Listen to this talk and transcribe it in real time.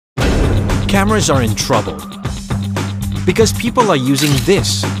cameras are in trouble because people are using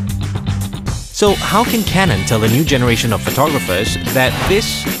this. So how can Canon tell a new generation of photographers that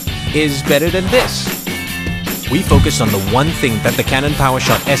this is better than this? We focus on the one thing that the Canon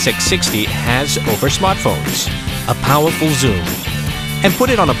Powershot SX has over smartphones, a powerful zoom, and put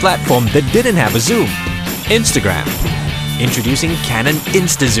it on a platform that didn't have a zoom, Instagram. Introducing Canon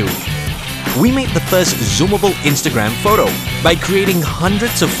Instazoom. We made the first zoomable Instagram photo by creating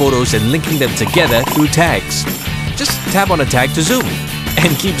hundreds of photos and linking them together through tags. Just tap on a tag to zoom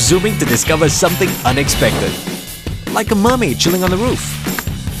and keep zooming to discover something unexpected, like a mermaid chilling on the roof,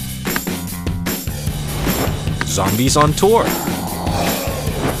 zombies on tour,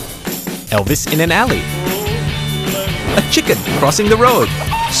 Elvis in an alley, a chicken crossing the road,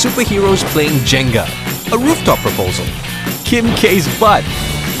 superheroes playing Jenga, a rooftop proposal, Kim K's butt,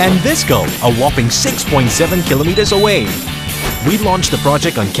 and this girl a whopping 6.7 kilometers away. We launched the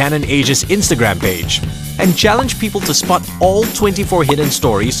project on Canon Asia's Instagram page and challenged people to spot all 24 hidden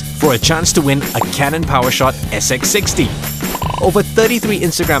stories for a chance to win a Canon Powershot SX. Over 33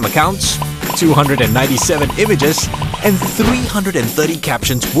 Instagram accounts, 297 images, and 330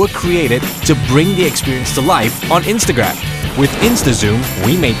 captions were created to bring the experience to life on Instagram. With Instazoom,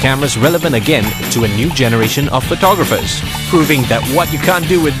 we made cameras relevant again to a new generation of photographers, proving that what you can't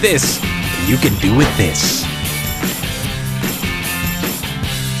do with this, you can do with this.